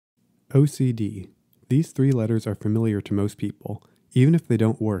OCD. These three letters are familiar to most people, even if they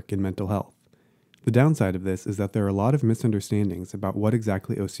don't work in mental health. The downside of this is that there are a lot of misunderstandings about what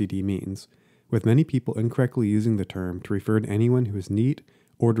exactly OCD means, with many people incorrectly using the term to refer to anyone who is neat,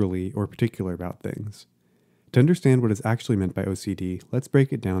 orderly, or particular about things. To understand what is actually meant by OCD, let's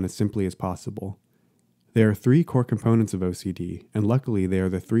break it down as simply as possible. There are three core components of OCD, and luckily they are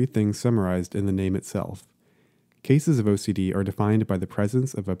the three things summarized in the name itself. Cases of OCD are defined by the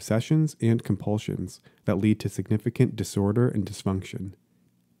presence of obsessions and compulsions that lead to significant disorder and dysfunction.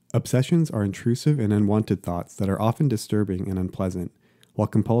 Obsessions are intrusive and unwanted thoughts that are often disturbing and unpleasant, while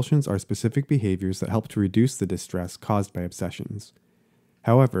compulsions are specific behaviors that help to reduce the distress caused by obsessions.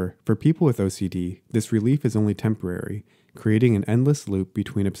 However, for people with OCD, this relief is only temporary, creating an endless loop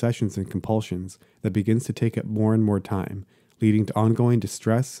between obsessions and compulsions that begins to take up more and more time, leading to ongoing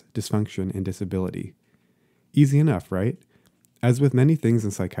distress, dysfunction, and disability. Easy enough, right? As with many things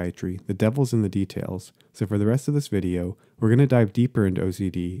in psychiatry, the devil's in the details, so for the rest of this video, we're going to dive deeper into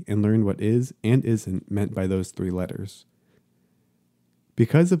OCD and learn what is and isn't meant by those three letters.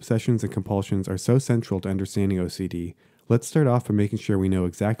 Because obsessions and compulsions are so central to understanding OCD, let's start off by making sure we know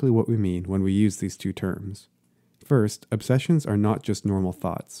exactly what we mean when we use these two terms. First, obsessions are not just normal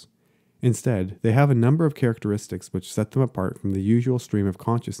thoughts. Instead, they have a number of characteristics which set them apart from the usual stream of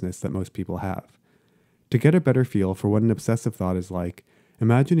consciousness that most people have. To get a better feel for what an obsessive thought is like,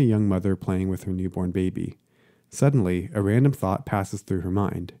 imagine a young mother playing with her newborn baby. Suddenly, a random thought passes through her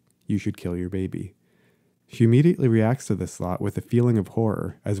mind. You should kill your baby. She immediately reacts to this thought with a feeling of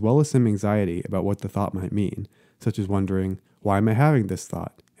horror, as well as some anxiety about what the thought might mean, such as wondering, why am I having this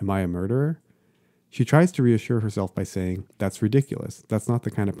thought? Am I a murderer? She tries to reassure herself by saying, that's ridiculous, that's not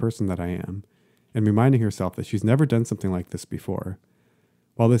the kind of person that I am, and reminding herself that she's never done something like this before.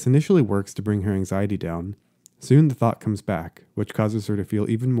 While this initially works to bring her anxiety down, soon the thought comes back, which causes her to feel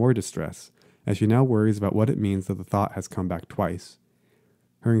even more distress, as she now worries about what it means that the thought has come back twice.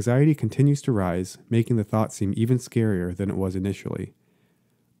 Her anxiety continues to rise, making the thought seem even scarier than it was initially.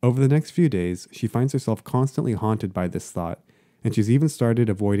 Over the next few days, she finds herself constantly haunted by this thought, and she's even started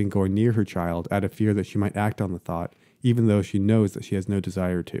avoiding going near her child out of fear that she might act on the thought, even though she knows that she has no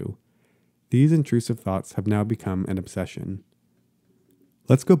desire to. These intrusive thoughts have now become an obsession.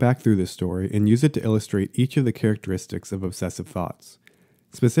 Let's go back through this story and use it to illustrate each of the characteristics of obsessive thoughts.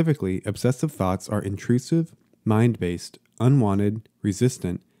 Specifically, obsessive thoughts are intrusive, mind-based, unwanted,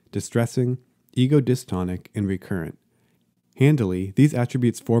 resistant, distressing, ego-dystonic, and recurrent. Handily, these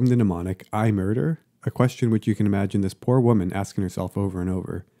attributes form the mnemonic, I murder? A question which you can imagine this poor woman asking herself over and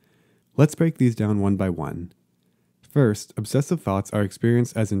over. Let's break these down one by one. First, obsessive thoughts are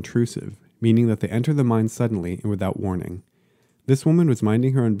experienced as intrusive, meaning that they enter the mind suddenly and without warning. This woman was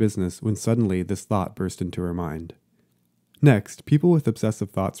minding her own business when suddenly this thought burst into her mind. Next, people with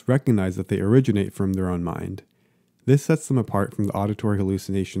obsessive thoughts recognize that they originate from their own mind. This sets them apart from the auditory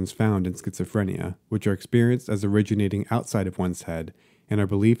hallucinations found in schizophrenia, which are experienced as originating outside of one's head and are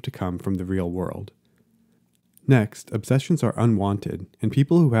believed to come from the real world. Next, obsessions are unwanted, and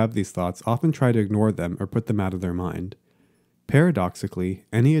people who have these thoughts often try to ignore them or put them out of their mind. Paradoxically,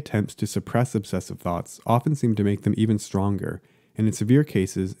 any attempts to suppress obsessive thoughts often seem to make them even stronger, and in severe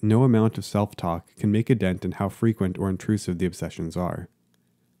cases, no amount of self-talk can make a dent in how frequent or intrusive the obsessions are.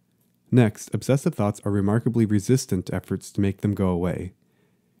 Next, obsessive thoughts are remarkably resistant to efforts to make them go away.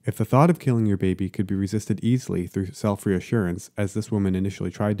 If the thought of killing your baby could be resisted easily through self-reassurance, as this woman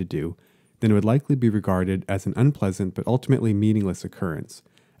initially tried to do, then it would likely be regarded as an unpleasant but ultimately meaningless occurrence,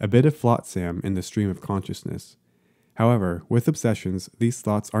 a bit of flotsam in the stream of consciousness. However, with obsessions, these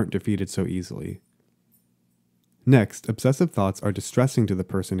thoughts aren't defeated so easily. Next, obsessive thoughts are distressing to the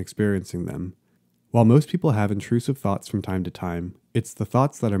person experiencing them. While most people have intrusive thoughts from time to time, it's the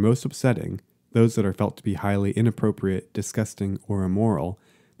thoughts that are most upsetting, those that are felt to be highly inappropriate, disgusting, or immoral,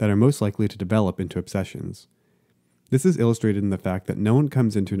 that are most likely to develop into obsessions. This is illustrated in the fact that no one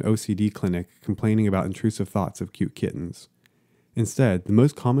comes into an OCD clinic complaining about intrusive thoughts of cute kittens. Instead, the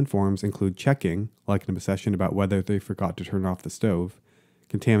most common forms include checking, like an obsession about whether they forgot to turn off the stove,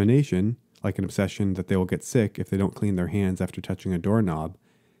 contamination, like an obsession that they will get sick if they don't clean their hands after touching a doorknob,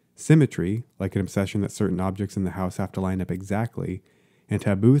 symmetry, like an obsession that certain objects in the house have to line up exactly, and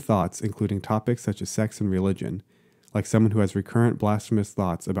taboo thoughts including topics such as sex and religion, like someone who has recurrent blasphemous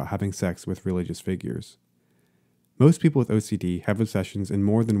thoughts about having sex with religious figures. Most people with OCD have obsessions in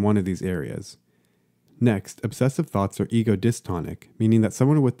more than one of these areas. Next, obsessive thoughts are ego-dystonic, meaning that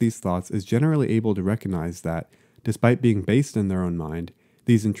someone with these thoughts is generally able to recognize that, despite being based in their own mind,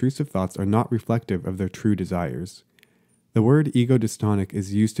 these intrusive thoughts are not reflective of their true desires. The word ego dystonic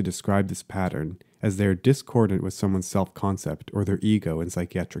is used to describe this pattern, as they are discordant with someone's self-concept or their ego in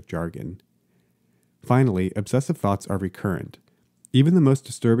psychiatric jargon. Finally, obsessive thoughts are recurrent. Even the most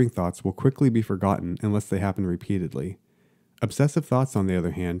disturbing thoughts will quickly be forgotten unless they happen repeatedly. Obsessive thoughts, on the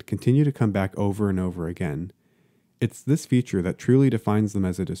other hand, continue to come back over and over again. It's this feature that truly defines them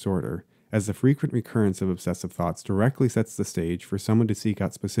as a disorder, as the frequent recurrence of obsessive thoughts directly sets the stage for someone to seek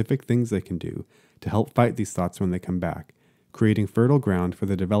out specific things they can do to help fight these thoughts when they come back, creating fertile ground for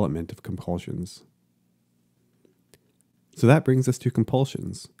the development of compulsions. So that brings us to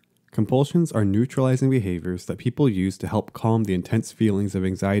compulsions. Compulsions are neutralizing behaviors that people use to help calm the intense feelings of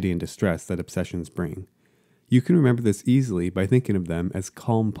anxiety and distress that obsessions bring. You can remember this easily by thinking of them as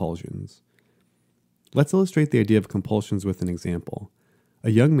Calm-pulsions. Let's illustrate the idea of compulsions with an example. A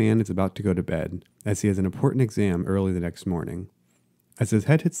young man is about to go to bed, as he has an important exam early the next morning. As his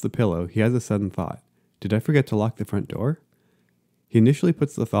head hits the pillow, he has a sudden thought. Did I forget to lock the front door? He initially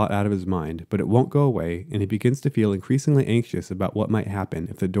puts the thought out of his mind, but it won't go away, and he begins to feel increasingly anxious about what might happen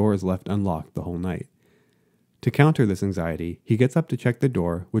if the door is left unlocked the whole night. To counter this anxiety, he gets up to check the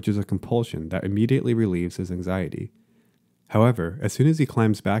door, which is a compulsion that immediately relieves his anxiety. However, as soon as he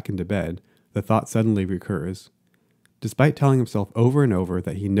climbs back into bed, the thought suddenly recurs. Despite telling himself over and over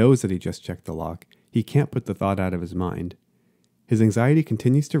that he knows that he just checked the lock, he can't put the thought out of his mind. His anxiety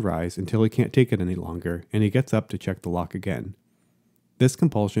continues to rise until he can't take it any longer, and he gets up to check the lock again. This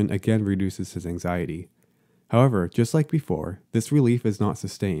compulsion again reduces his anxiety. However, just like before, this relief is not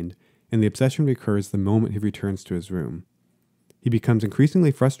sustained, and the obsession recurs the moment he returns to his room. He becomes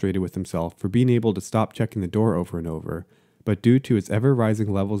increasingly frustrated with himself for being able to stop checking the door over and over, but due to his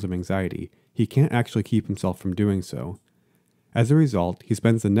ever-rising levels of anxiety, he can't actually keep himself from doing so. As a result, he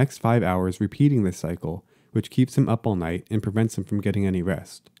spends the next 5 hours repeating this cycle, which keeps him up all night and prevents him from getting any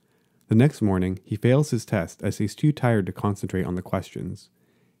rest. The next morning, he fails his test as he's too tired to concentrate on the questions.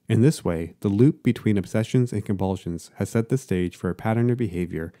 In this way, the loop between obsessions and compulsions has set the stage for a pattern of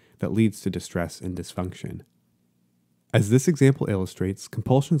behavior that leads to distress and dysfunction. As this example illustrates,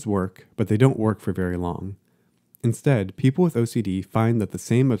 compulsions work, but they don't work for very long. Instead, people with OCD find that the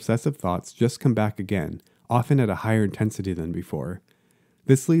same obsessive thoughts just come back again, often at a higher intensity than before.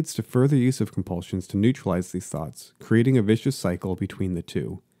 This leads to further use of compulsions to neutralize these thoughts, creating a vicious cycle between the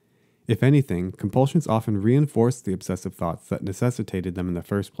two. If anything, compulsions often reinforce the obsessive thoughts that necessitated them in the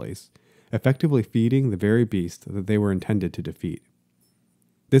first place, effectively feeding the very beast that they were intended to defeat.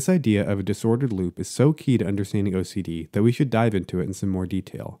 This idea of a disordered loop is so key to understanding OCD that we should dive into it in some more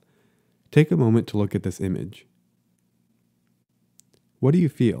detail. Take a moment to look at this image. What do you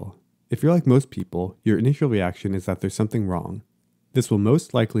feel? If you're like most people, your initial reaction is that there's something wrong. This will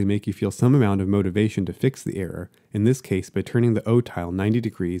most likely make you feel some amount of motivation to fix the error, in this case by turning the O tile 90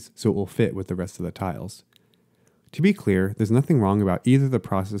 degrees so it will fit with the rest of the tiles. To be clear, there's nothing wrong about either the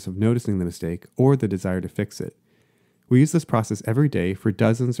process of noticing the mistake or the desire to fix it. We use this process every day for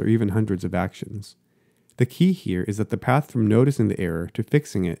dozens or even hundreds of actions. The key here is that the path from noticing the error to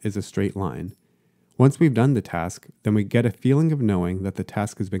fixing it is a straight line. Once we've done the task, then we get a feeling of knowing that the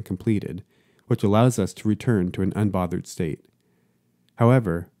task has been completed, which allows us to return to an unbothered state.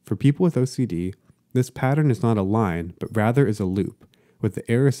 However, for people with OCD, this pattern is not a line, but rather is a loop, with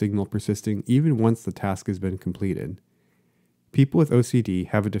the error signal persisting even once the task has been completed. People with OCD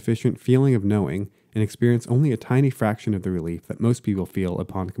have a deficient feeling of knowing and experience only a tiny fraction of the relief that most people feel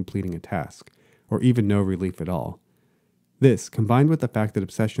upon completing a task, or even no relief at all. This, combined with the fact that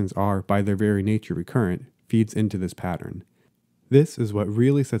obsessions are, by their very nature, recurrent, feeds into this pattern. This is what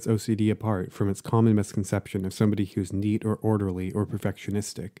really sets OCD apart from its common misconception of somebody who's neat or orderly or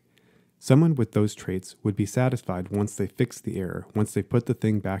perfectionistic. Someone with those traits would be satisfied once they fix the error, once they put the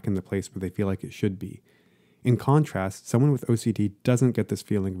thing back in the place where they feel like it should be. In contrast, someone with OCD doesn't get this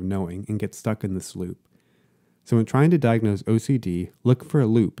feeling of knowing and gets stuck in this loop. So when trying to diagnose OCD, look for a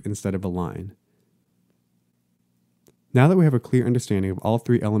loop instead of a line. Now that we have a clear understanding of all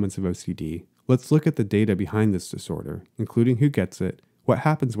three elements of OCD, let's look at the data behind this disorder, including who gets it, what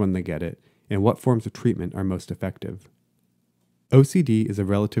happens when they get it, and what forms of treatment are most effective. OCD is a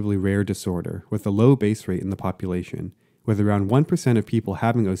relatively rare disorder with a low base rate in the population, with around 1% of people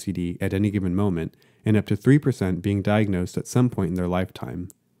having OCD at any given moment and up to 3% being diagnosed at some point in their lifetime.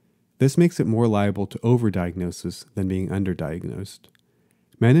 This makes it more liable to overdiagnosis than being underdiagnosed.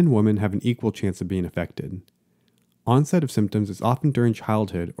 Men and women have an equal chance of being affected. Onset of symptoms is often during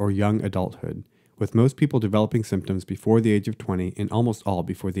childhood or young adulthood, with most people developing symptoms before the age of 20 and almost all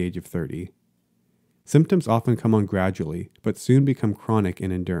before the age of 30. Symptoms often come on gradually, but soon become chronic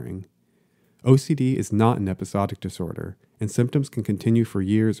and enduring. OCD is not an episodic disorder, and symptoms can continue for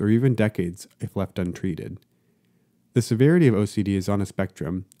years or even decades if left untreated. The severity of OCD is on a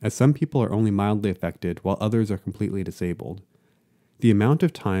spectrum, as some people are only mildly affected while others are completely disabled. The amount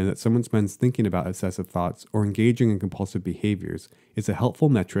of time that someone spends thinking about obsessive thoughts or engaging in compulsive behaviors is a helpful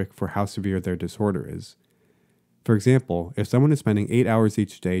metric for how severe their disorder is. For example, if someone is spending 8 hours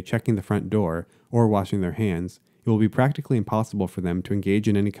each day checking the front door or washing their hands, it will be practically impossible for them to engage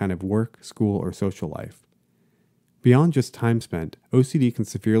in any kind of work, school, or social life. Beyond just time spent, OCD can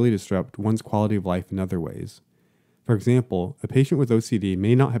severely disrupt one's quality of life in other ways. For example, a patient with OCD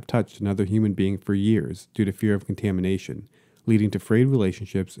may not have touched another human being for years due to fear of contamination, leading to frayed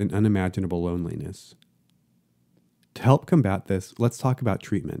relationships and unimaginable loneliness. To help combat this, let's talk about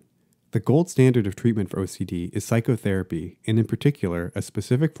treatment. The gold standard of treatment for OCD is psychotherapy, and in particular, a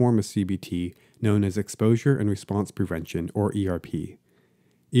specific form of CBT known as exposure and response prevention, or ERP.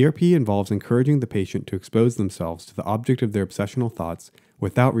 ERP involves encouraging the patient to expose themselves to the object of their obsessional thoughts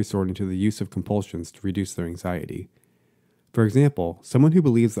without resorting to the use of compulsions to reduce their anxiety. For example, someone who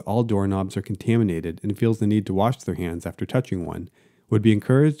believes that all doorknobs are contaminated and feels the need to wash their hands after touching one would be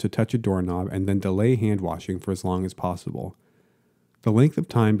encouraged to touch a doorknob and then delay hand washing for as long as possible. The length of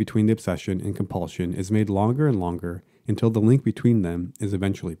time between the obsession and compulsion is made longer and longer until the link between them is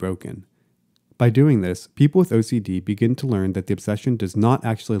eventually broken. By doing this, people with OCD begin to learn that the obsession does not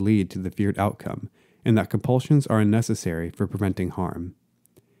actually lead to the feared outcome, and that compulsions are unnecessary for preventing harm.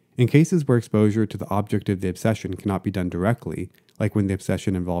 In cases where exposure to the object of the obsession cannot be done directly, like when the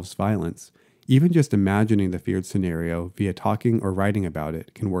obsession involves violence, even just imagining the feared scenario via talking or writing about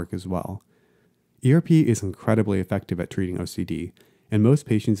it can work as well. ERP is incredibly effective at treating OCD, and most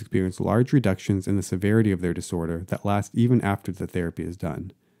patients experience large reductions in the severity of their disorder that last even after the therapy is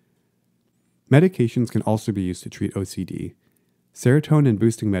done. Medications can also be used to treat OCD.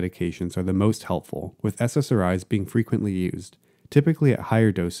 Serotonin-boosting medications are the most helpful, with SSRIs being frequently used, typically at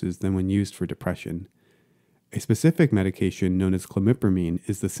higher doses than when used for depression. A specific medication known as clomipramine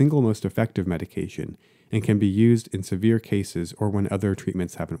is the single most effective medication and can be used in severe cases or when other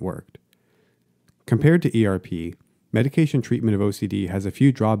treatments haven't worked. Compared to ERP, medication treatment of OCD has a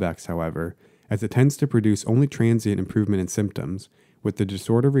few drawbacks, however, as it tends to produce only transient improvement in symptoms, with the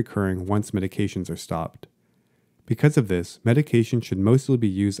disorder recurring once medications are stopped. Because of this, medication should mostly be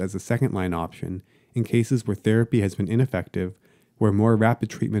used as a second-line option in cases where therapy has been ineffective, where more rapid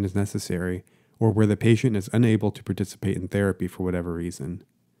treatment is necessary, or where the patient is unable to participate in therapy for whatever reason.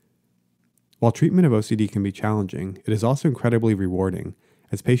 While treatment of OCD can be challenging, it is also incredibly rewarding,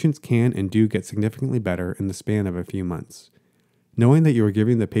 as patients can and do get significantly better in the span of a few months. Knowing that you are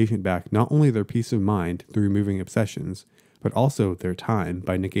giving the patient back not only their peace of mind through removing obsessions, but also their time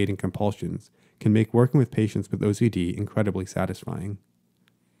by negating compulsions, can make working with patients with OCD incredibly satisfying.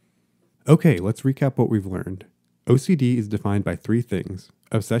 Okay, let's recap what we've learned. OCD is defined by three things: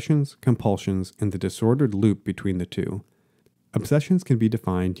 obsessions, compulsions, and the disordered loop between the two. Obsessions can be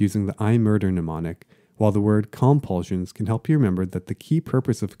defined using the I murder mnemonic, while the word Calm-pulsions can help you remember that the key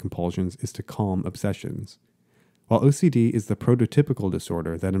purpose of compulsions is to calm obsessions. While OCD is the prototypical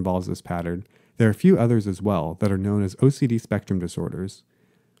disorder that involves this pattern, there are a few others as well that are known as OCD spectrum disorders.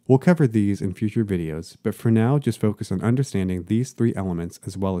 We'll cover these in future videos, but for now just focus on understanding these three elements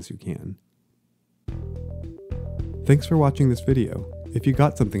as well as you can. Thanks for watching this video. If you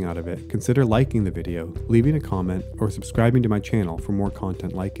got something out of it, consider liking the video, leaving a comment, or subscribing to my channel for more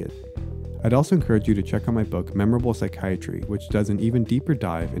content like it. I'd also encourage you to check out my book Memorable Psychiatry, which does an even deeper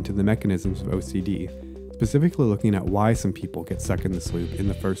dive into the mechanisms of OCD, specifically looking at why some people get stuck in this loop in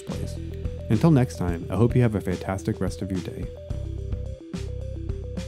the first place. Until next time, I hope you have a fantastic rest of your day.